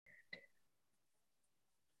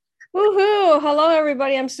Woohoo! Hello,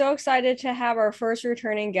 everybody. I'm so excited to have our first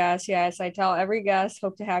returning guest. Yes, I tell every guest,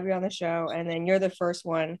 hope to have you on the show. And then you're the first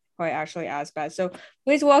one who I actually asked about. So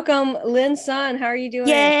please welcome Lynn Sun. How are you doing?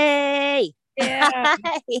 Yay! Yeah.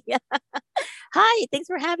 Hi. Hi, thanks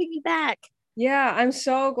for having me back. Yeah, I'm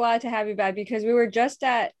so glad to have you back because we were just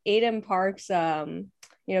at Aiden Park's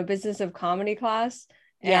Business of Comedy class,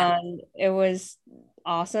 Yeah. and it was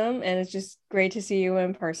awesome, and it's just great to see you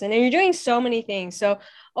in person. And you're doing so many things. So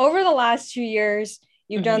over the last 2 years,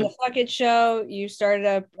 you've done hmm the Fuck It show, you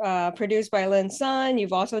started a produced by Lin Sun,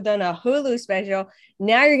 you've also done a Hulu special.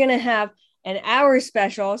 Now you're gonna have an hour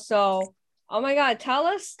special. So oh my God, tell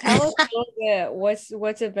us a little bit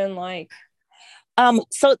what's it been like?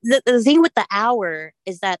 So the thing with the hour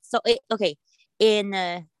is that okay in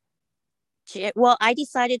well, I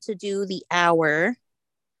decided to do the hour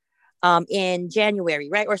in January,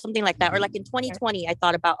 right, or something like that, or like in 2020. I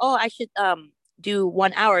thought about, oh, I should do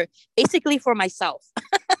 1 hour basically for myself.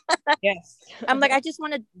 Yes. I'm like, I just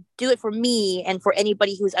want to do it for me and for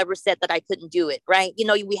anybody who's ever said that I couldn't do it, right? We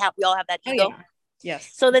all have that Oh ego. yeah.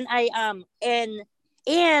 Yes. So then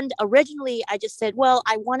and originally I just said, well,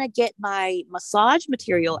 I want to get my massage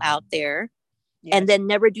material out there and Yes. then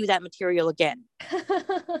never do that material again.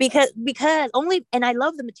 Because only, and I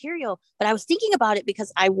love the material, but I was thinking about it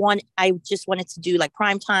because I just wanted to do like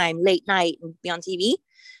prime time, late night, and be on TV. So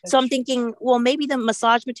That's I'm true. thinking, well, maybe the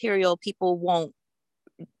massage material people won't,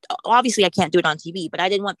 obviously I can't do it on TV, but I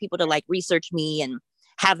didn't want people to like research me and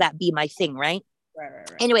have that be my thing, right? Right, right,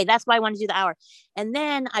 right. Anyway, that's why I wanted to do the hour. And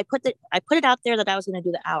then I put it out there that I was going to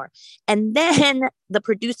do the hour. And then the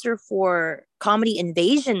producer for Comedy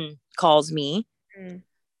Invasion calls me Mm.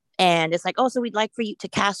 and it's like, "Oh, so we'd like for you to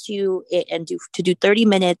cast you and do 30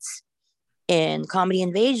 minutes in Comedy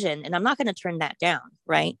Invasion." And I'm not going to turn that down,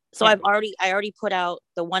 right? So Yeah. I already put out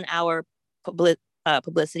the 1 hour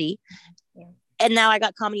publicity, Yeah. and now I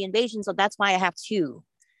got Comedy Invasion, so that's why I have two.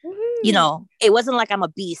 Woohoo. It wasn't like I'm a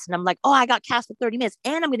beast and I'm like, oh, I got cast for 30 minutes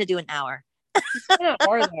and I'm going to do an hour. Yeah,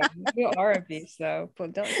 are though. You are a beast though.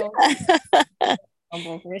 But don't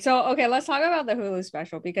humble for me. So okay, let's talk about the Hulu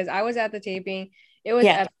special because I was at the taping. It was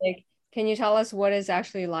Yeah. epic. Can you tell us what it's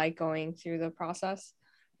actually like going through the process?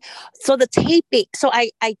 So the taping,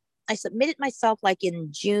 I submitted myself like in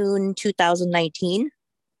June 2019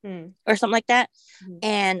 Hmm. or something like that, Hmm.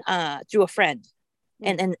 and through a friend.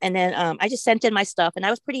 Hmm. And then I just sent in my stuff and I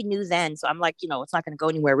was pretty new then. So I'm like, it's not going to go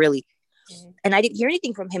anywhere really. Hmm. And I didn't hear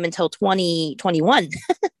anything from him until 2021.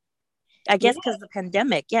 I Yeah. guess because of the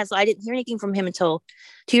pandemic. Yeah. So I didn't hear anything from him until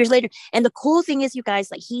 2 years later. And the cool thing is, you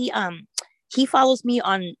guys, like he follows me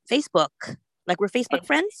on Facebook. Like we're Facebook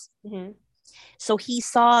friends. Hmm. So he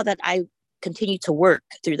saw that I continued to work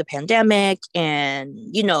through the pandemic and,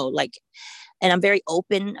 like, and I'm very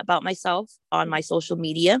open about myself on my social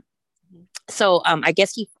media. So I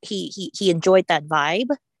guess he enjoyed that vibe.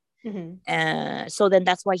 Hmm. So then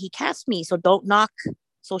that's why he cast me. So don't knock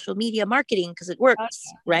social media marketing because it works,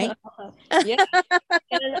 right? Yeah.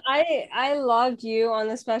 And I loved you on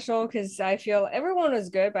the special because I feel everyone was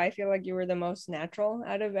good, but I feel like you were the most natural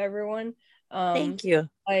out of everyone. Um, Thank you.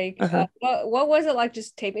 like Uh-huh. what was it like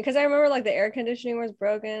just taping? Because I remember like the air conditioning was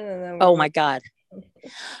broken, and then we Oh were my God.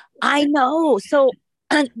 I know. So,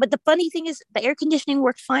 but the funny thing is, the air conditioning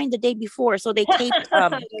worked fine the day before. So they taped,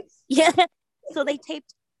 yeah. So they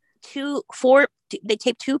taped they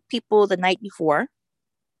taped two people the night before,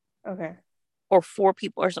 Okay. or four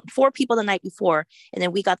people, or something, four people the night before. And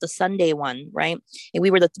then we got the Sunday one, right? And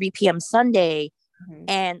we were the 3 p.m. Sunday, Mhm.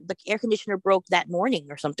 and the air conditioner broke that morning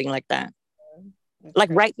or something like that, That's like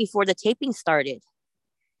crazy. right before the taping started.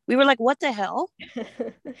 We were like, what the hell? But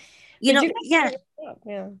you guys did Yeah. a great job.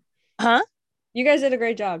 Yeah. Huh? You guys did a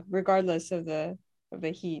great job, regardless of the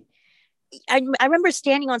heat. I remember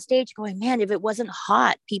standing on stage going, man, if it wasn't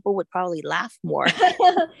hot, people would probably laugh more.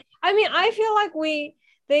 I mean, I feel like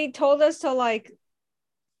they told us to like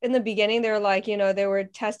in the beginning, they're like, they were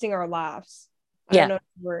testing our laughs. I don't Yeah. know if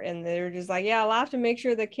we're in they were just like, yeah, laugh to make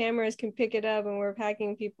sure the cameras can pick it up and we're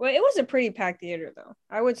packing people. It was a pretty packed theater though.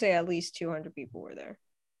 I would say at least 200 people were there.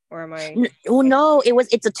 Or am I Oh like, no,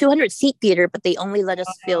 it's a 200 seat theater, but they only let us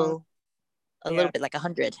uh, fill a yeah, little bit, like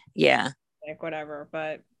 100. Yeah. like whatever.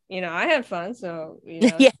 But I had fun, so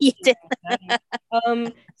Yeah, you did.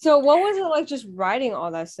 so what was it like just writing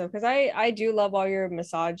all that stuff? Because I do love all your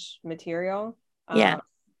massage material. Yeah.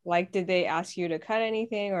 Like did they ask you to cut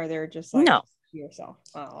anything or they're just like No. yourself?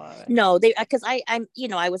 Oh, I love it. No, they because I'm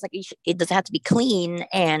I was like, it does have to be clean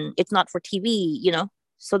and it's not for TV,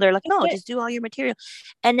 So they're like, no, just do all your material.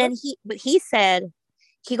 And then he said,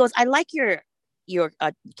 he goes, I like your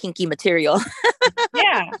kinky material.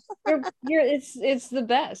 Yeah, it's the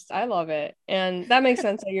best. I love it. And that makes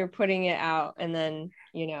sense that you're putting it out and then,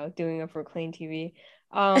 doing it for Clean TV.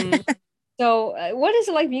 Um, so what is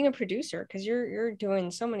it like being a producer? Because you're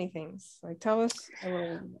doing so many things. Like tell us a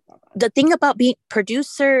little bit about that. The thing about being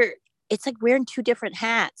producer, it's like wearing two different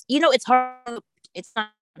hats. It's hard. It's not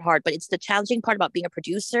hard, but it's the challenging part about being a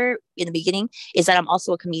producer in the beginning is that I'm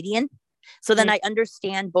also a comedian. So then I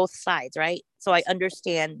understand both sides, right? So I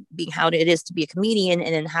understand being how it is to be a comedian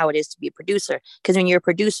and then how it is to be a producer. Because when you're a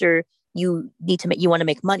producer, you want to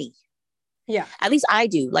make money. Yeah. At least I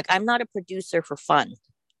do. Like I'm not a producer for fun.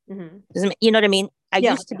 Mm-hmm. You know what I mean? I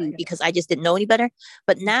used to be because I just didn't know any better.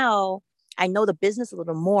 But now I know the business a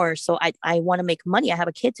little more. So I want to make money. I have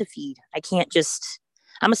a kid to feed.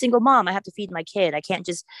 I'm a single mom. I have to feed my kid. I can't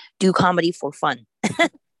just do comedy for fun.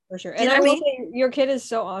 For sure. And I will say your kid is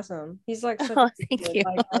so awesome. He's like such thank you.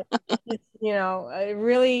 Like,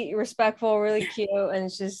 really respectful, really cute.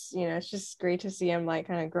 And it's just great to see him like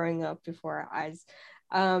kind of growing up before our eyes.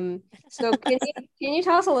 So can you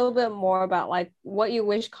tell us a little bit more about like what you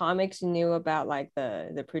wish comics knew about like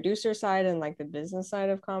the producer side and like the business side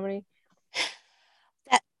of comedy?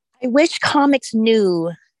 That I wish comics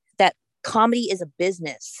knew that comedy is a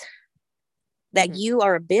business, that you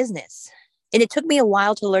are a business. And it took me a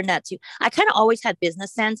while to learn that too. I kind of always had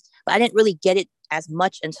business sense, but I didn't really get it as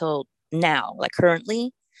much until now, like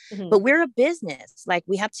currently. But we're a business. Like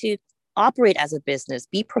we have to operate as a business,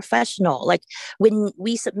 be professional. Like when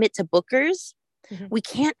we submit to bookers, we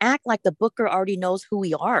can't act like the booker already knows who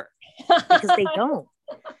we are because they don't.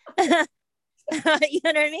 You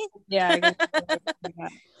know what I mean? Yeah.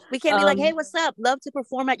 We can't be like, hey, what's up? Love to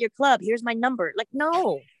perform at your club. Here's my number. Like,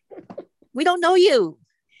 no, we don't know you.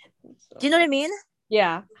 Do you know what I mean?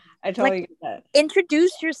 Yeah, I totally get that.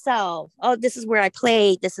 Introduce yourself. Oh, this is where I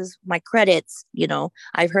play. This is my credits.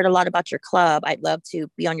 I've heard a lot about your club. I'd love to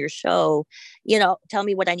be on your show. Tell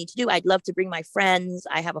me what I need to do. I'd love to bring my friends.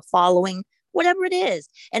 I have a following, whatever it is.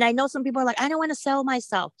 And I know some people are like, I don't want to sell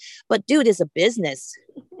myself. But dude, it's a business.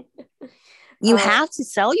 You have to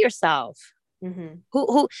sell yourself.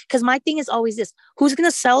 Who? Because my thing is always this: who's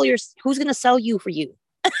gonna sell you for you?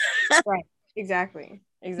 Right. Exactly.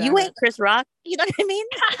 You ain't Chris Rock. You know what I mean?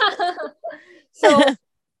 So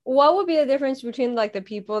what would be the difference between like the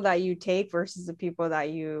people that you take versus the people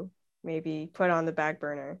that you maybe put on the back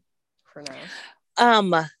burner for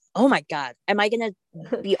now? Oh my God. Am I gonna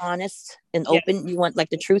be honest and open? You want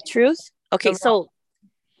like the truth? Okay, so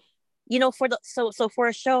for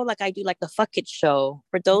a show like I do like the Fuck It show,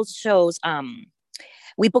 for those shows,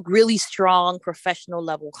 we book really strong professional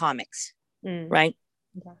level comics. Right?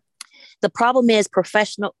 Okay. The problem is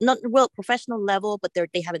professional level, but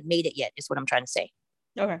they haven't made it yet, is what I'm trying to say.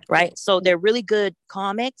 Okay. Right. So they're really good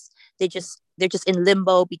comics. They're just in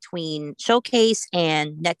limbo between showcase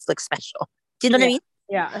and Netflix special. Do you know what I mean?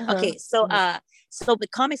 Yeah. Okay. So the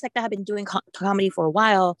comics like that have been doing comedy for a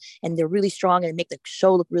while, and they're really strong and make the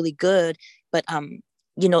show look really good. But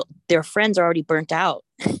their friends are already burnt out,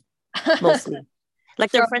 mostly.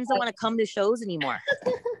 Like their friends don't want to come to shows anymore.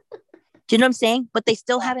 Do you know what I'm saying? But they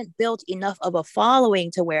still haven't built enough of a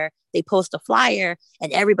following to where they post a flyer and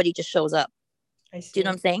everybody just shows up. Do you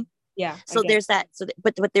know what I'm saying? Yeah. So there's that. So,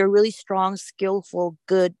 but they're really strong, skillful,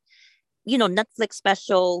 good, Netflix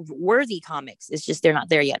special worthy comics. It's just they're not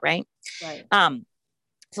there yet, right? Right.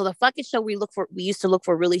 So the Fuck It show, we used to look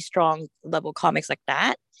for really strong level comics like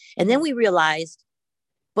that, and then we realized,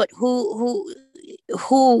 but who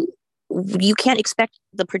you can't expect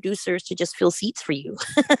the producers to just fill seats for you.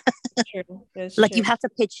 That's true. You have to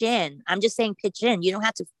pitch in. I'm just saying pitch in. You don't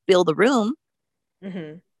have to fill the room.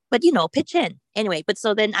 But pitch in anyway. But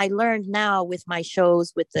so then I learned now with my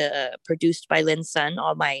shows with the produced by Lin Sun,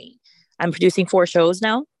 I'm producing 4 shows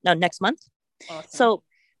now next month. Awesome. So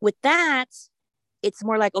with that, it's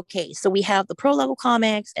more like, okay, so we have the pro level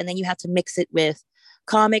comics, and then you have to mix it with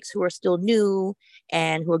comics who are still new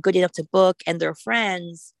and who are good enough to book, and their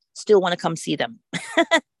friends still want to come see them.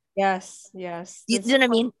 Yes. You know what I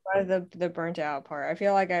mean? The burnt out part. I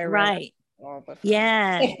feel like I read all before.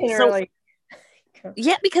 Yeah. So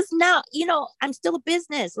yeah, because now I'm still a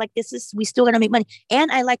business. Like we still gotta make money,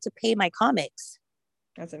 and I like to pay my comics.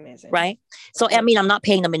 That's amazing, right? So I mean, I'm not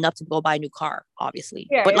paying them enough to go buy a new car, obviously,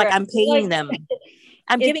 but like I'm paying them.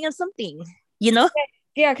 I'm giving them something, Yeah,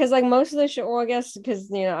 because like most of the show, well, I guess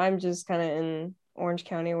because I'm just kind of in Orange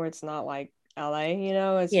County where it's not like LA,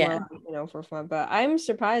 it's more like, for fun. But I'm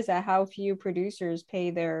surprised at how few producers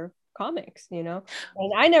pay their comics, and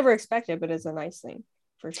I never expected, but it's a nice thing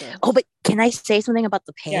for sure. Oh, but can I say something about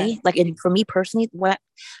the pay? Yeah. Like for me personally,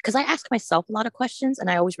 because I ask myself a lot of questions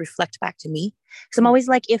and I always reflect back to me. Because I'm always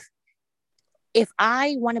like, if if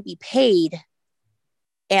I want to be paid,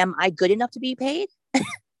 am I good enough to be paid?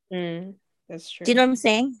 That's true. Do you know what I'm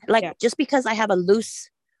saying? Like, Yeah. just because I have a loose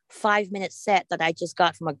 5 minute set that I just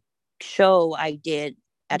got from a show I did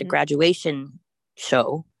at a graduation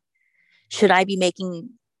show, should I be making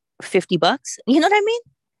 $50? You know what I mean?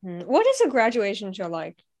 What is a graduation show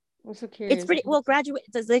like? I'm so curious. It's pretty well. Graduate.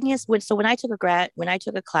 The thing is, when I took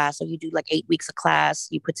a class, so you do like 8 weeks of class.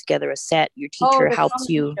 You put together a set. Your teacher the helps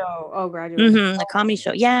comedy you. show. Oh, graduation. The comedy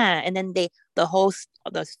show, yeah. And then the host,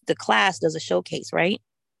 the class does a showcase, right?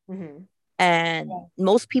 And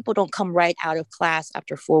most people don't come right out of class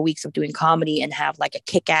after 4 weeks of doing comedy and have like a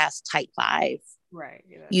kick-ass tight 5. Right.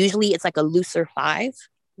 Yeah. Usually it's like a looser 5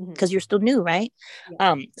 because you're still new, right?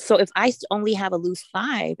 Yeah. So if I only have a loose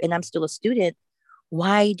 5 and I'm still a student,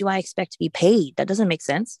 why do I expect to be paid? That doesn't make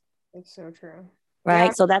sense. It's so true. Right.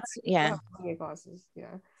 Yeah, so that's, yeah. Comedy classes.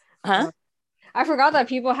 Yeah. Huh? I forgot that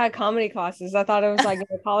people had comedy classes. I thought it was like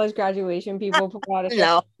a college graduation. People put out a show,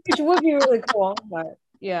 no. which would be really cool. But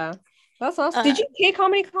yeah, that's awesome. Did you take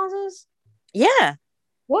comedy classes? Yeah.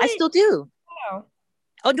 What? I still do. Wow.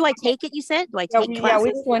 Oh, do I take it? You said? Do I take classes? Yeah,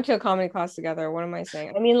 we just went to a comedy class together. What am I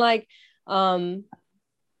saying? I mean, like kind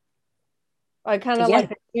of like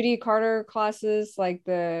the Judy Carter classes, like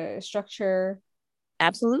the structure.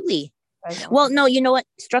 Absolutely. Well, no, you know what?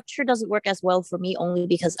 Structure doesn't work as well for me only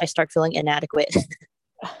because I start feeling inadequate.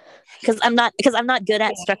 Because I'm not good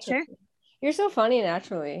at structure. You're so funny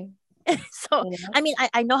naturally. So, I mean,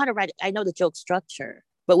 I know how to write it. I know the joke structure,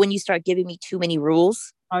 but when you start giving me too many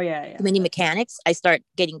rules, too many mechanics, I start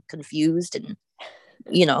getting confused and,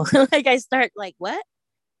 like I start like, what?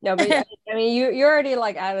 No, but I mean, you're already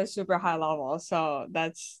like at a super high level, so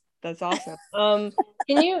that's awesome.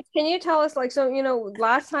 Can you tell us, like, so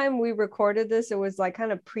last time we recorded this, it was like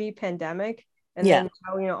kind of pre-pandemic, and then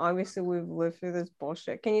now, obviously we've lived through this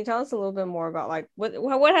bullshit. Can you tell us a little bit more about like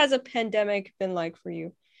what has a pandemic been like for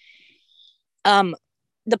you?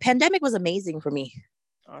 The pandemic was amazing for me.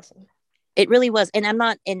 Awesome. It really was, and I'm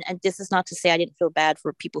not, and this is not to say I didn't feel bad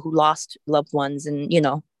for people who lost loved ones and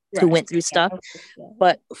who went through stuff,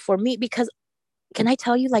 but for me, because can I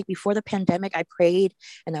tell you, like, before the pandemic, I prayed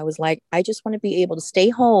and I was like, I just want to be able to stay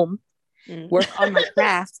home, work on my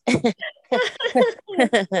craft, and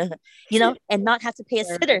not have to pay a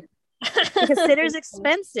sitter because sitter's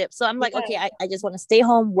expensive. So I'm like, okay, I just want to stay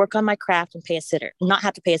home, work on my craft and pay a sitter, not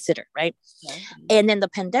have to pay a sitter. Right. Yeah. And then the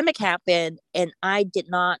pandemic happened and I did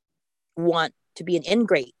not want to be an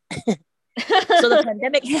ingrate. So the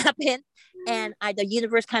pandemic happened and the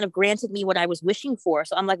universe kind of granted me what I was wishing for.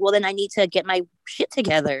 So I'm like, well, then I need to get my shit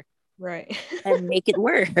together. Right. And make it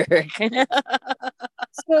work. So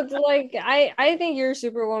it's like, I think you're a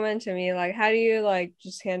superwoman to me. Like, how do you like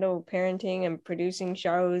just handle parenting and producing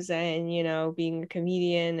shows and, being a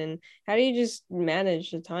comedian, and how do you just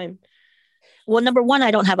manage the time? Well, number one,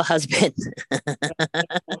 I don't have a husband.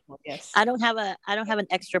 Yes. I don't have an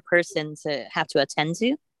extra person to have to attend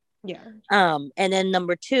to. Yeah. And then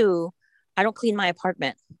number two, I don't clean my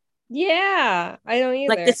apartment. Yeah, I don't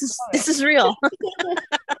either. Like, this is real.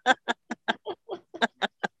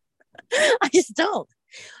 I just don't.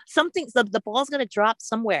 The ball's gonna drop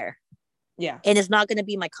somewhere. Yeah. And it's not gonna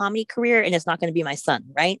be my comedy career, and it's not gonna be my son,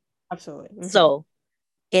 right? Absolutely. Mm-hmm. So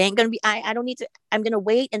it ain't gonna be. I don't need to. I'm gonna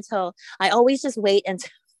wait until. I always just wait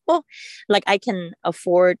until, like, I can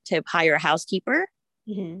afford to hire a housekeeper.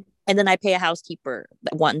 Mm-hmm. And then I pay a housekeeper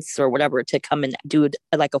once or whatever to come and do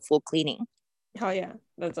like a full cleaning. Oh yeah,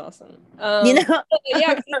 that's awesome. Yeah,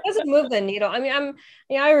 it doesn't move the needle. I mean,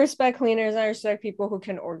 I respect cleaners. I respect people who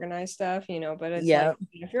can organize stuff, but it's like,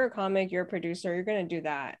 if you're a comic, you're a producer, you're gonna do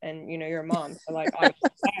that, and you're a mom, so like,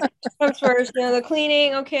 comes first. The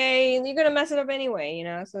cleaning, okay, you're gonna mess it up anyway,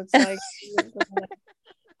 so it's like,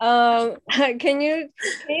 can you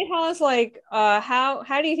tell us, like,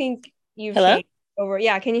 how do you think you've changed over?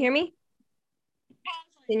 Yeah, can you hear me?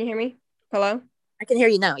 Can you hear me? Hello? I can hear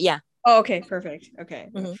you now. Yeah. Oh, okay, perfect. Okay.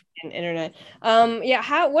 Mm-hmm. Internet.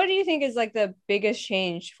 What do you think is like the biggest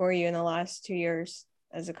change for you in the last 2 years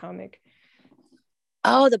as a comic?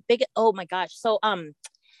 Oh my gosh. So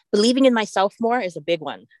believing in myself more is a big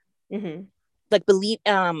one. Mm-hmm. Like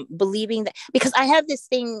believing that, because I have this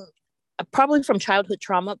thing probably from childhood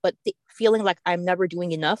trauma, but feeling like I'm never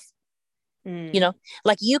doing enough.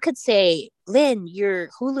 Like you could say, Lynn, your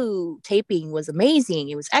Hulu taping was amazing,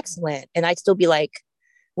 it was excellent, and I'd still be like,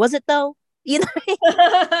 was it though? You know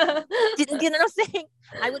what I'm saying?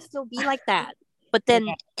 I would still be like that. But then,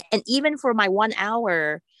 and even for my 1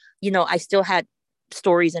 hour, I still had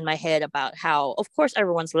stories in my head about how, of course,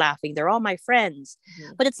 everyone's laughing, they're all my friends.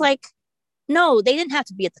 Mm-hmm. But it's like, no, they didn't have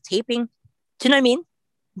to be at the taping. Do you know what I mean?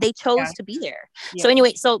 They chose Yeah. to be there. So Yeah.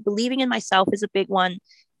 anyway, so believing in myself is a big one.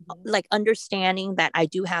 Like understanding that I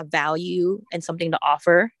do have value and something to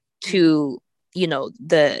offer to, you know,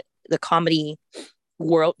 the comedy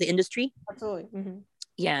world, the industry. Absolutely.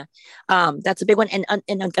 Yeah. That's a big one. And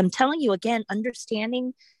I'm telling you again,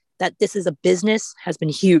 understanding that this is a business has been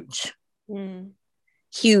huge,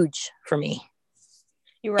 huge for me.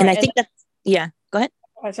 You're And right. I think that, yeah, go ahead.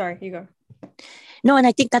 Oh, sorry, you go. No, and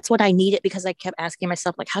I think that's what I needed, because I kept asking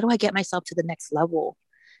myself, like, how do I get myself to the next level?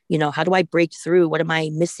 You know, how do I break through? What am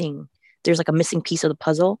I missing? There's like a missing piece of the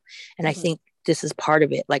puzzle. And I think this is part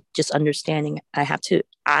of it. Like just understanding I have to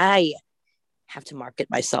market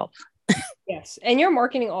myself. Yes. And you're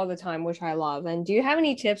marketing all the time, which I love. And do you have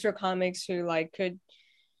any tips for comics who like could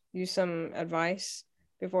use some advice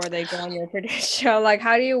before they go on your production show? Like,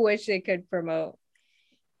 how do you wish they could promote?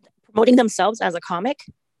 Promoting themselves as a comic.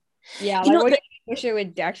 Yeah, You like know, what do you wish they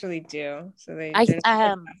would actually do? So I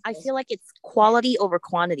feel like it's quality over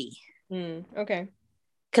quantity. Okay.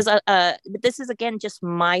 Because this is again just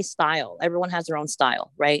my style. Everyone has their own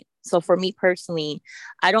style, right? So for me personally,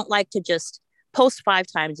 I don't like to just post 5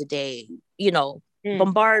 times a day, you know,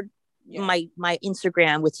 bombard my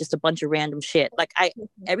Instagram with just a bunch of random shit. Like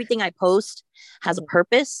everything I post has a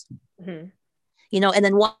purpose, you know. And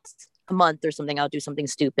then once a month or something, I'll do something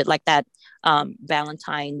stupid like that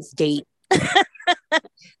Valentine's date.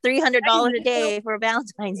 $300 a day for a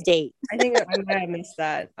Valentine's date. I think I might have missed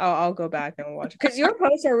that. I'll go back and watch, because your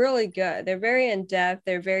posts are really good. They're very in depth.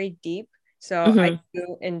 They're very deep. So I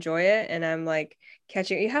do enjoy it, and I'm like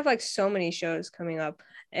catching. You have like so many shows coming up.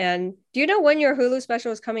 And do you know when your Hulu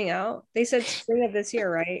special is coming out? They said spring of this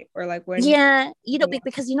year, right? Or like when? Yeah, you know,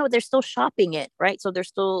 because you know they're still shopping it, right? So they're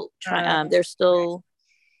still trying. They're still.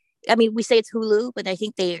 I mean, we say it's Hulu, but I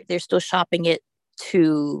think they're still shopping it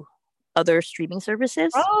to other streaming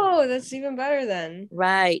services. Oh, that's even better then.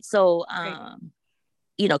 Right. So,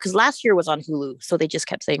 you know, because last year was on Hulu, so they just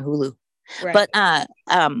kept saying Hulu. Right. But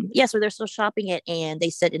yeah, so they're still shopping it, and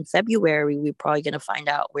they said in February we're probably going to find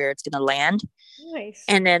out where it's going to land. Nice.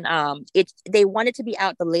 And then they want it to be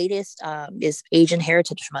out. The latest is Asian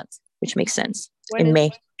Heritage Month, which makes sense. In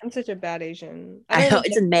May. I'm such a bad Asian. I know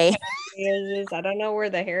it's in May. I don't know where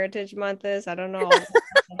the Heritage Month is. I don't know.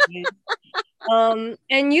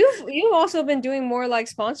 And you've also been doing more like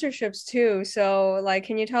sponsorships too. So like,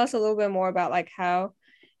 can you tell us a little bit more about like how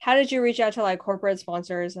did you reach out to like corporate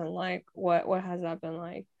sponsors, and like what has that been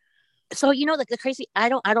like? So you know, like the crazy, I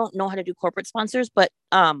don't know how to do corporate sponsors, but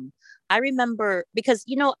I remember, because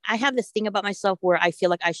you know I have this thing about myself where I feel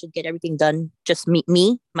like I should get everything done just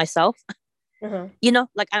me myself. You know,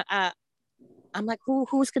 like I'm like,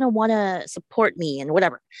 who's gonna want to support me and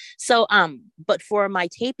whatever. So but for my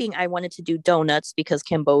taping I wanted to do donuts, because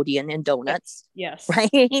Cambodian and donuts. Yes.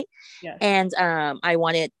 Right. Yes. And I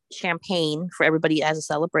wanted champagne for everybody as a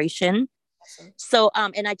celebration. Awesome. So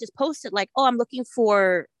and I just posted like, oh, I'm looking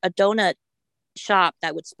for a donut shop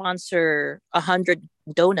that would sponsor 100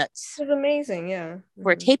 donuts. It was amazing. Yeah.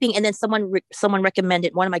 For taping. And then someone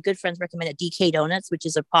recommended, one of my good friends recommended DK Donuts, which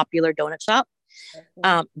is a popular donut shop,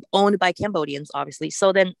 owned by Cambodians, obviously.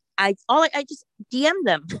 So then I just DM'd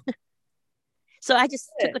them. So I just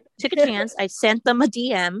took a chance. I sent them a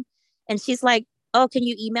DM, and she's like, oh, can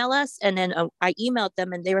you email us? And then I emailed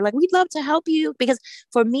them, and they were like, we'd love to help you. Because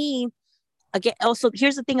for me, again, also,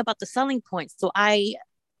 here's the thing about the selling points. So I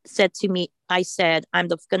said I'm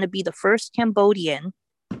going to be the first Cambodian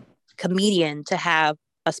comedian to have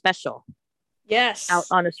a special out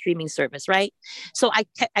on a streaming service, right? So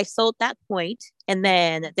I sold that point, and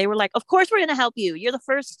then they were like, of course we're going to help you, you're the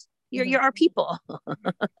first, you're our people.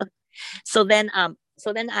 So then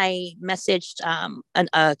I messaged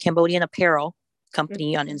a Cambodian apparel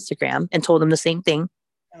company on Instagram and told them the same thing,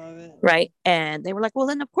 right? And they were like, well,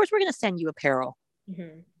 then of course we're going to send you apparel.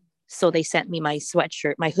 So they sent me my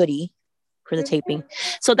sweatshirt, my hoodie for the taping.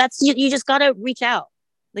 So that's you just got to reach out.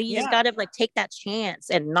 Like you just gotta like take that chance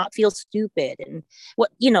and not feel stupid. And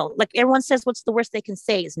what, you know, like everyone says, what's the worst they can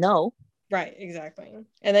say is no. Right, exactly.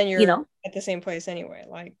 And then you're at the same place anyway,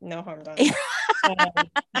 like no harm done.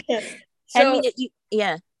 So I mean,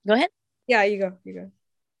 yeah, go ahead. Yeah, you go.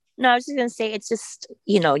 No, I was just gonna say, it's just,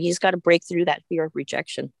 you know, you just got to break through that fear of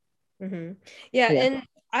rejection. Yeah, and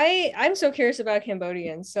I'm so curious about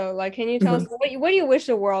Cambodians. So like, can you tell us what do you wish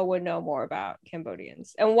the world would know more about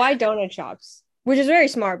Cambodians, and why donut shops? Which is very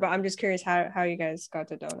smart, but I'm just curious how you guys got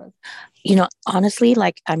to donuts. You know, honestly,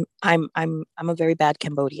 like I'm a very bad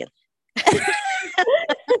Cambodian.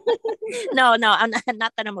 No, I'm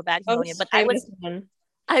not that I'm a bad Cambodian, but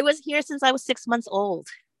I was here since I was 6 months old.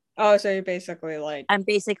 Oh, so you're basically like, I'm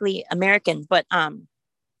basically American, but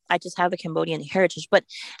I just have the Cambodian heritage. But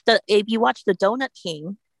if you watch the Donut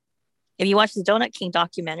King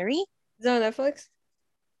documentary, Is it on Netflix?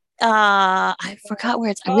 I forgot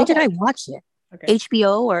where it's. Where did I watch it? Okay.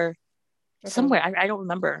 HBO or Okay. somewhere. I don't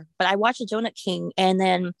remember. But I watched the Donut King, and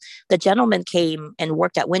then the gentleman came and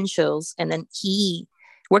worked at Winchell's, and then he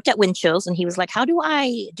worked at Winchell's, and he was like, "How do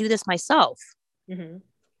I do this myself? Mm-hmm.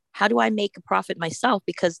 How do I make a profit myself?"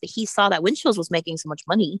 Because he saw that Winchell's was making so much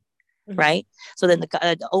money. Mm-hmm. Right. So then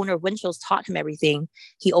the owner of Winchell's taught him everything.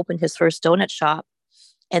 He opened his first donut shop,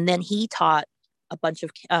 and then he taught a bunch of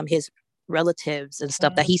his relatives and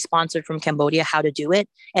stuff that he sponsored from Cambodia how to do it.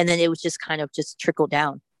 And then it was just kind of just trickled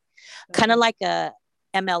down, kind of like a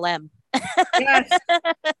MLM. Yes.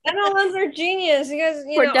 MLMs are genius. You guys,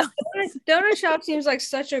 donut shop seems like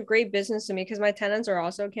such a great business to me because my tenants are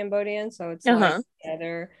also Cambodian. So it's like, yeah,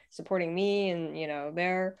 they're supporting me and,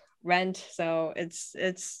 their rent. So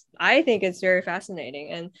I think it's very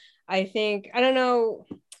fascinating. And I think, I don't know,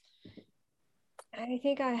 I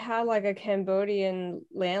think I had like a Cambodian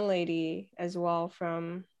landlady as well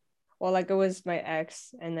it was my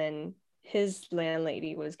ex, and then his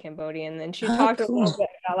landlady was Cambodian, and she talked a little bit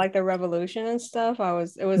about like the revolution and stuff.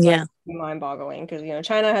 It was like mind-boggling because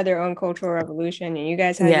China had their own cultural revolution, and you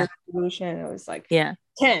guys had your revolution. It was like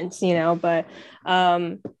tense, but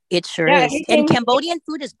it sure is. And Cambodian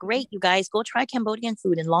food is great, you guys. Go try Cambodian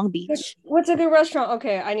food in Long Beach. What's a good restaurant?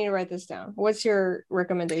 Okay, I need to write this down. What's your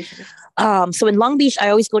recommendation? So in Long Beach, I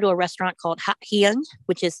always go to a restaurant called Hak Hieng,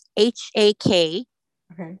 which is HAK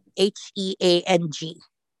HEANG.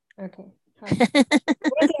 Okay. What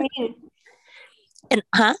does it mean? And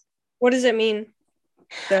what does it mean?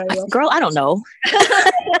 Girl, I don't know. Do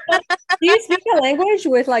you speak a language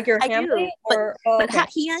with like your family? But Hak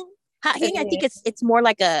Hieng, I think it's more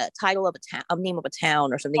like a title of a town, a name of a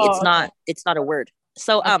town or something. It's not a word.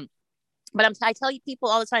 So but I tell you people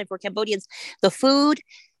all the time, for Cambodians, the food,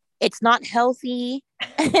 it's not healthy.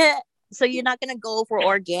 So you're not gonna go for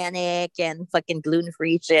organic and fucking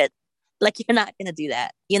gluten-free shit. Like, you're not gonna do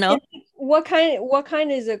that, What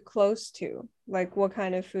kind is it close to? Like, what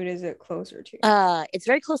kind of food is it closer to? It's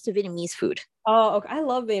very close to Vietnamese food. Oh, okay. I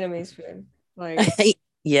love Vietnamese food. Like,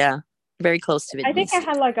 yeah, very close to Vietnamese. I think I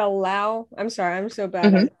had like a Lao. I'm sorry, I'm so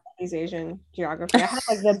bad at East Asian geography. I had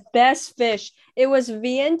like the best fish. It was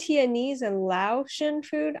Vietnamese and Laotian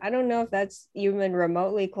food. I don't know if that's even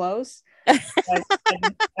remotely close. But I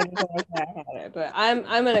had it. But I'm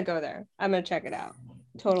gonna go there. I'm gonna check it out.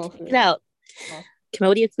 Total food. Check it out.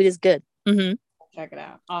 Cambodian food is good. Check it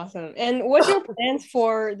out. Awesome. And what's your plans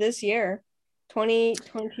for this year,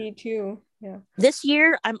 2022? Yeah. This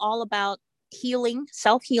year, I'm all about healing,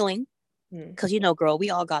 self-healing, because girl, we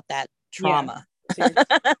all got that trauma. Yeah.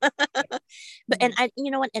 But and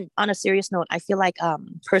on a serious note, I feel like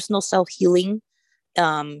personal self-healing,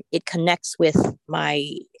 it connects with my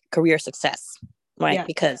career success, right? Yeah.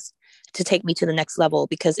 Because to take me to the next level,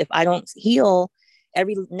 because if I don't heal,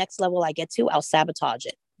 every next level I get to, I'll sabotage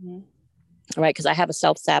it. Right? Because I have a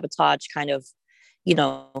self-sabotage kind of,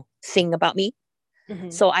 thing about me.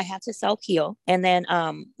 So I have to self-heal and then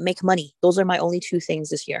make money. Those are my only two things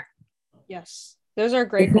this year. Yes. Those are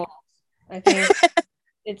great goals. I think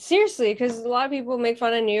it's seriously, because a lot of people make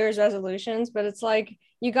fun of New Year's resolutions, but it's like,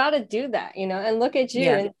 you got to do that, and look at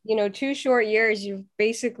you. In 2 short years, you've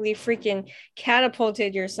basically freaking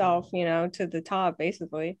catapulted yourself, to the top,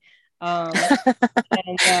 basically. And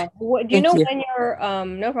do you know when your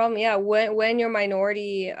no problem, yeah, when your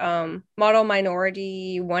minority model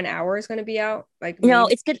minority 1 hour is going to be out? Like, no,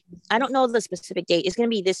 it's good. I don't know the specific date. It's going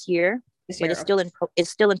to be this year, but it's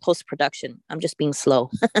still in post-production. I'm just being slow.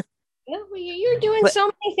 No, you're doing so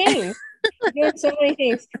many things. You're doing so many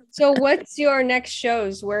things. So what's your next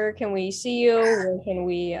shows? Where can we see you? Where can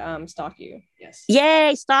we stalk you? Yes.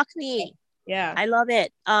 Yay, stalk me. Yeah, I love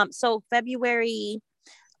it. So February,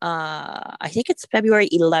 I think it's February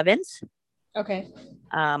 11th. Okay.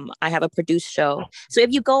 I have a produced show. So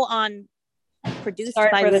if you go on Produced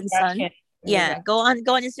by Lin Sun, go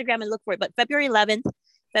on Instagram and look for it. But February 11th,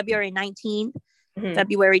 February 19th,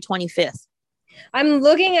 February 25th. I'm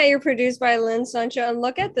looking at your Produced by Lin Sun show, and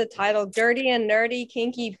look at the title: Dirty and Nerdy,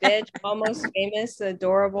 Kinky Bitch, Almost Famous,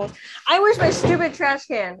 Adorable. I wish my stupid trash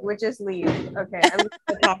can would just leave. Okay, I'm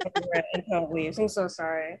just talking until it leaves. I'm so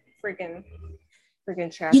sorry. Freaking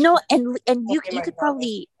trash. And you could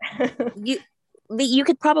probably you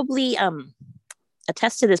could probably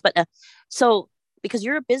attest to this, but so because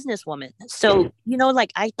you're a businesswoman, so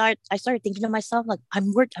like I started thinking to myself, like,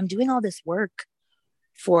 I'm doing all this work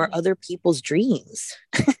for other people's dreams.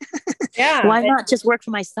 Yeah. Why not just work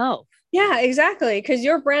for myself? Yeah, exactly. Because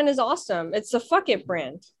your brand is awesome. It's a Fuck It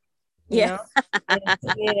brand. you Yeah. know.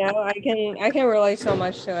 And, I can relate so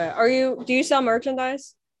much to it. Do you sell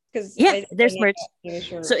merchandise? Because Yeah, I there's need merch. a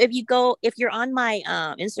So shirt. if you're on my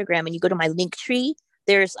Instagram and you go to my link tree,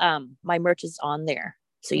 there's my merch is on there.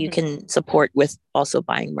 So you Mhm. can support with also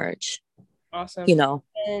buying merch, Awesome. you know.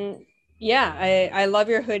 And yeah, I love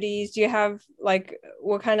your hoodies. Do you have like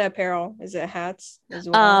what kind of apparel? Is it hats as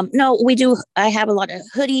well? No, we do. I have a lot of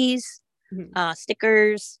hoodies, Mhm.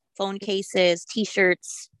 stickers, phone cases,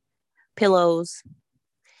 t-shirts, pillows,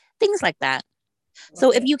 things like that. So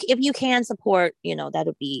Love it. if you can support, that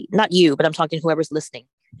would be not you, but I'm talking to whoever's listening.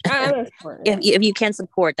 I'm a support, if yeah. if you can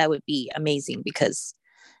support, that would be amazing because,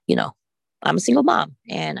 you know, I'm a single mom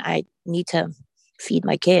and I need to feed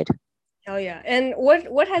my kid. Hell yeah. And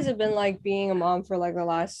what has it been like being a mom for like the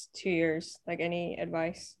last 2 years? Like any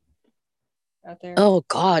advice out there? Oh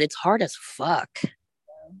God, it's hard as fuck.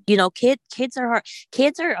 Kids are hard.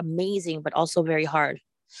 Kids are amazing, but also very hard.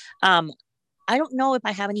 Um, I don't know if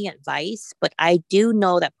I have any advice, but I do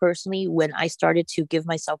know that personally, when I started to give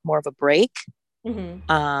myself more of a break,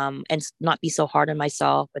 Mm-hmm. and not be so hard on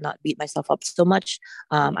myself and not beat myself up so much,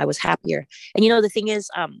 Mm-hmm. I was happier. And the thing is,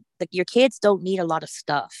 like your kids don't need a lot of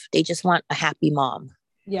stuff. They just want a happy mom.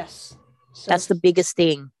 Yes. So That's the biggest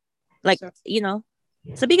thing. Like, so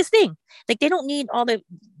it's the biggest thing. Like they don't need all the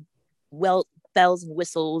well bells and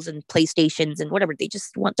whistles and PlayStations and whatever. They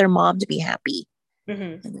just want their mom to be happy.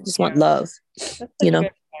 mm-hmm. And they just want Yeah. love, That's you such know?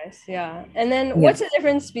 good advice. Yeah. And then Yeah. what's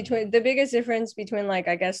the biggest difference between like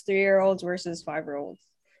I guess 3-year-olds versus 5-year-olds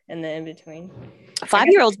and the in between? I guess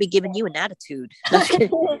 5-year-olds be giving you an attitude. No,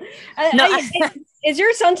 no is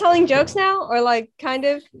your son telling jokes now or like kind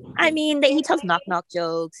of? I mean, he tells knock knock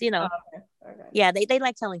jokes. Oh, okay. Okay. Yeah, they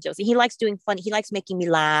like telling jokes. He likes doing fun. He likes making me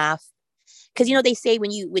laugh. Because they say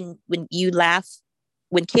when you laugh,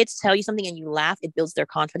 when kids tell you something and you laugh, it builds their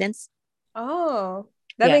confidence. Oh,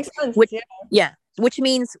 that Yeah. makes sense. Which Yeah. yeah, which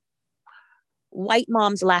means white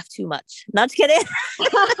moms laugh too much. Not kidding.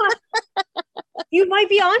 You might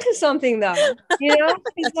be onto something though. It's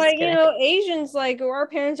Just like, kidding. Asians, like our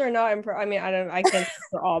parents are not impressed. I mean, I can't speak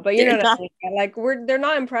for all, but They're what not. I mean? Like they're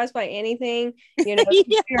not impressed by anything. You do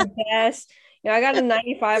Yeah. your best. I got a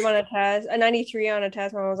 95 on a test, a 93 on a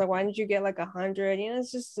test. My mom was like, "Why didn't you get like 100?"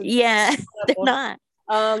 It's just Yeah, they're not.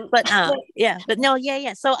 um. But yeah, but no, yeah,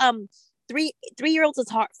 yeah. So 3-year-olds is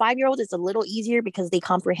hard. 5-year-old is a little easier because they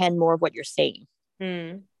comprehend more of what you're saying.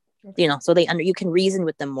 Okay. So you can reason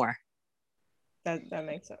with them more. That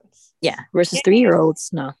makes sense. Yeah, versus Yeah. 3-year-olds,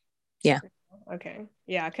 no. Yeah. Okay.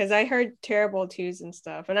 Yeah, because I heard terrible twos and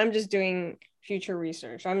stuff, and I'm just doing future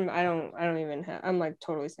research. I don't even have. I'm like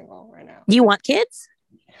totally single right now. Do you want kids?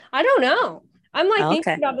 I don't know. I'm like Oh,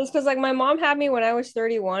 thinking okay. about this because like my mom had me when I was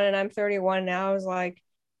 31, and I'm 31 now. I was like,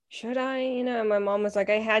 should I? And my mom was like,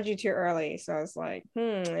 I had you too early, so I was like,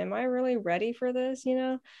 am I really ready for this?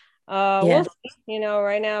 Yeah. We'll see.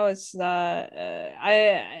 Right now it's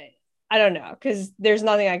I don't know because there's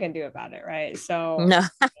nothing I can do about it, right? So No.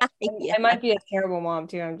 I Yeah. might be a terrible mom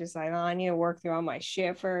too. I'm just like, oh, I need to work through all my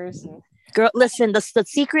shit first. And Girl, listen, the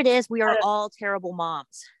secret is we are all terrible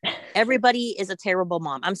moms. Everybody is a terrible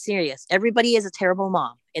mom. I'm serious. Everybody is a terrible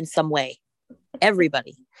mom in some way.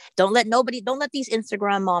 Everybody. Don't let these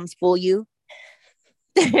Instagram moms fool you.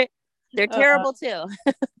 They're terrible too.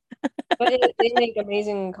 but they make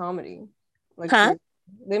amazing comedy. Like Huh?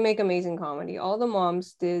 they make amazing comedy. All the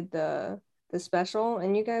moms did the special,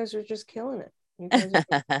 and you guys are just killing it. You guys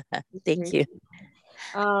are Thank you.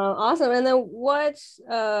 awesome. And then what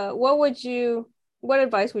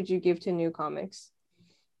advice would you give to new comics?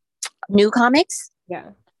 New comics? Yeah,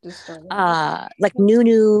 just starting. Like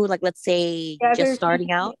new, like let's say Yeah, just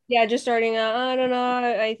starting out. yeah, just starting out. I don't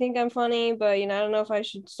know. I think I'm funny, but I don't know if I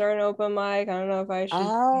should start an open mic. I don't know if I should.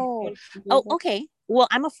 Oh, okay. Well,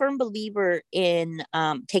 I'm a firm believer in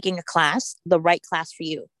taking a class, the right class for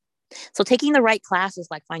you. So taking the right class is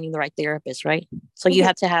like finding the right therapist, right? So you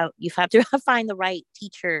have to find the right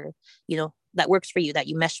teacher, that works for you, that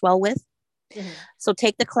you mesh well with. Mhm. So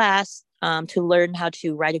take the class to learn how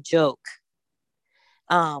to write a joke.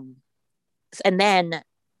 And then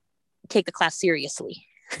take the class seriously.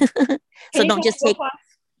 So don't just take,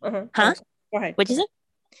 huh? Go ahead. What is it?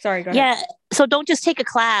 Sorry, go ahead. Yeah. So don't just take a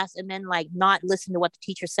class and then like not listen to what the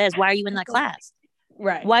teacher says. Why are you in that class?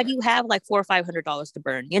 Right. Why do you have like $400 or $500 to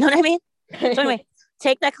burn? You know what I mean? So anyway,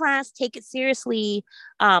 take that class, take it seriously.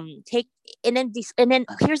 And then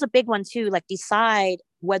here's a big one too. Like decide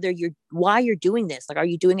why you're doing this. Like, are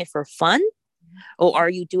you doing it for fun, or are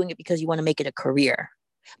you doing it because you want to make it a career?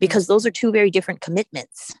 Because those are two very different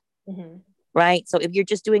commitments, right? So if you're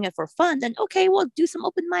just doing it for fun, then okay, well, do some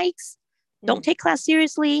open mics. Don't take class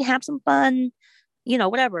seriously. Have some fun.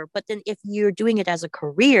 whatever. But then if you're doing it as a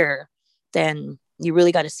career, then you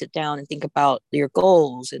really got to sit down and think about your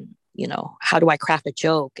goals and, how do I craft a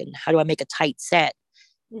joke and how do I make a tight set,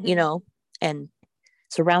 and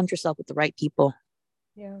surround yourself with the right people.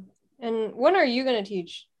 Yeah. And when are you going to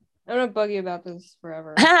teach? I'm going to bug you about this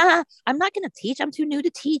forever. I'm not going to teach. I'm too new to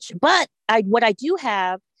teach. But what I do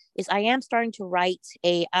have is I am starting to write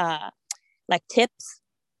a like tips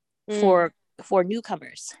for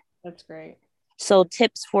newcomers. That's great. So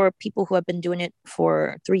tips for people who have been doing it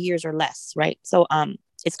for 3 years or less, right? So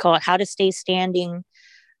it's called How to Stay Standing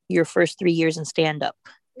Your First 3 Years in Stand Up.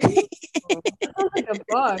 That sounds like a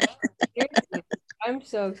book. Seriously. I'm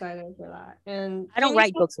so excited for that. And I don't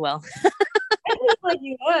write books well. I feel like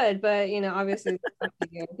you would, but obviously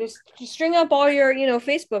just string up all your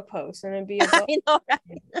Facebook posts and it'd be a book. I know,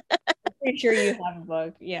 right? I'm pretty sure you have a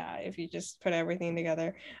book. Yeah, if you just put everything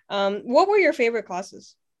together. What were your favorite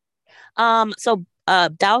classes? So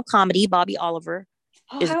Dow Comedy, Bobby Oliver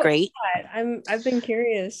is great. I've been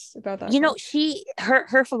curious about that.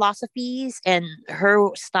 Her philosophies and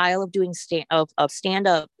her style of doing stand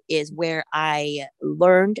up is where I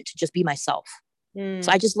learned to just be myself.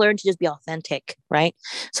 So I just learned to just be authentic, right?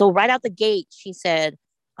 So right out the gate, she said,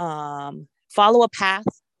 follow a path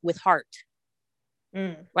with heart,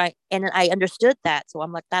 right? And I understood that. So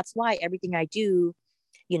I'm like, that's why everything I do,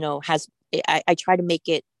 I try to make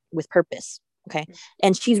it with purpose. Okay.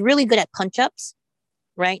 And she's really good at punch ups,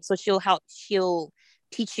 right? So she'll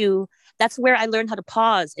teach you. That's where I learned how to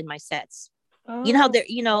pause in my sets. You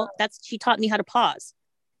know how she taught me how to pause.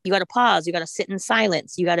 You got to pause. You got to sit in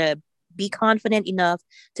silence. You got to be confident enough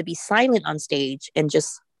to be silent on stage and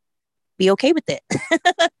just be okay with it.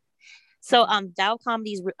 So Dow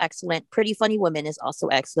Comedy is excellent. Pretty Funny Women is also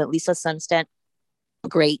excellent. Lisa Sunstead,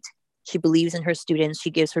 great. She believes in her students. She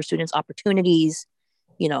gives her students opportunities.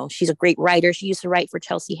 She's a great writer. She used to write for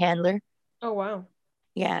Chelsea Handler. Oh, wow.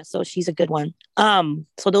 Yeah, so she's a good one.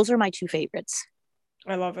 So those are my two favorites.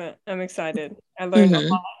 I love it. I'm excited. I learned a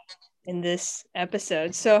lot in this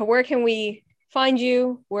episode. So where can we find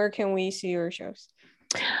you? Where can we see your shows?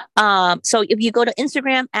 So if you go to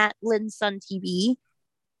Instagram at Lin Sun TV,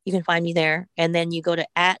 you can find me there. And then you go to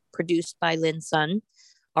at Produced by Lin Sun,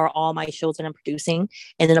 are all my shows that I'm producing.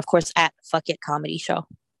 And then of course at Fuck It Comedy Show.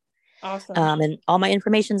 Awesome. And all my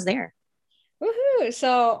information's there. Woohoo!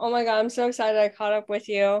 So, oh my God, I'm so excited I caught up with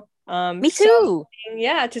you. Me too.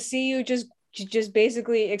 Yeah, to see you just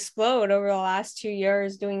basically explode over the last 2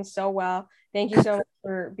 years, doing so well. Thank you so much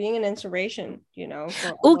for being an inspiration.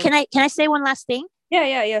 Oh, can I say one last thing?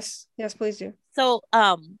 Yeah, yes, please do. So,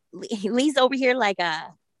 Lee's over here like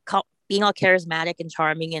being all charismatic and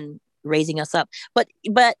charming and raising us up,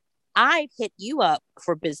 but I've hit you up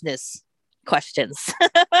for business questions.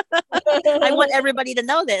 I want everybody to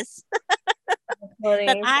know this.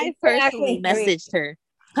 That I personally messaged her.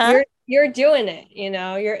 Huh? You're doing it,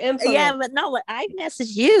 you're implementing. Yeah, but no, I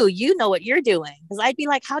messaged you. You know what you're doing. Because I'd be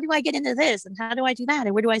like, how do I get into this? And how do I do that?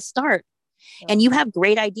 And where do I start? And you have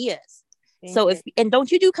great ideas. And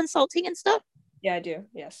don't you do consulting and stuff? Yeah, I do.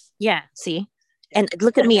 Yes. Yeah, see? And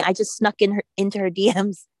look at me. I just snuck into her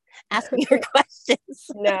DMs. Ask me her questions.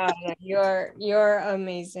 No, you're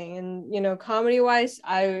amazing. And comedy wise,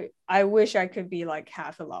 I wish I could be like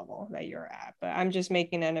half the level that you're at, but I'm just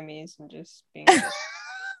making enemies and just being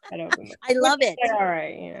I love it. All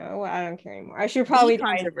right, I don't care anymore. I should probably be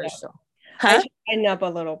controversial. I should tighten up a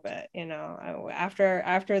little bit, after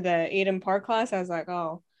the Aiden Park class, I was like,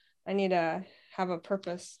 oh, I need to have a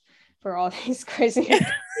purpose for all these crazy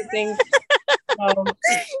things.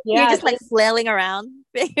 You're just like flailing around.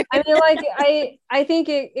 I mean, like I think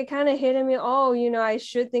it kind of hit me. Oh, I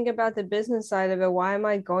should think about the business side of it. Why am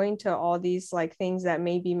I going to all these like things that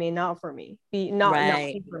maybe may not for me be not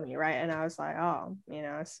be for me, right? And I was like, oh,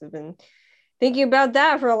 I've been thinking about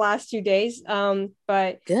that for the last 2 days.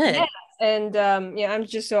 But good. Yeah. And I'm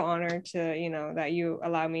just so honored to that you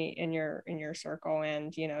allow me in your circle,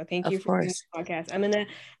 and thank you for doing this podcast. I'm gonna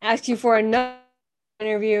ask you for another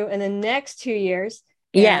interview in the next 2 years.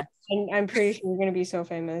 Yeah. And I'm pretty sure you're going to be so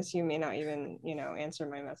famous, you may not even, answer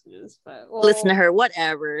my messages. But listen to her,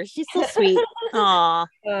 whatever. She's so sweet. Aw,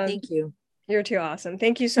 thank you. You're too awesome.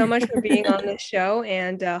 Thank you so much for being on this show,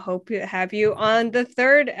 and hope to have you on the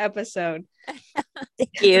 3rd episode.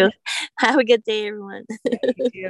 Thank you. Have a good day, everyone. Thank you.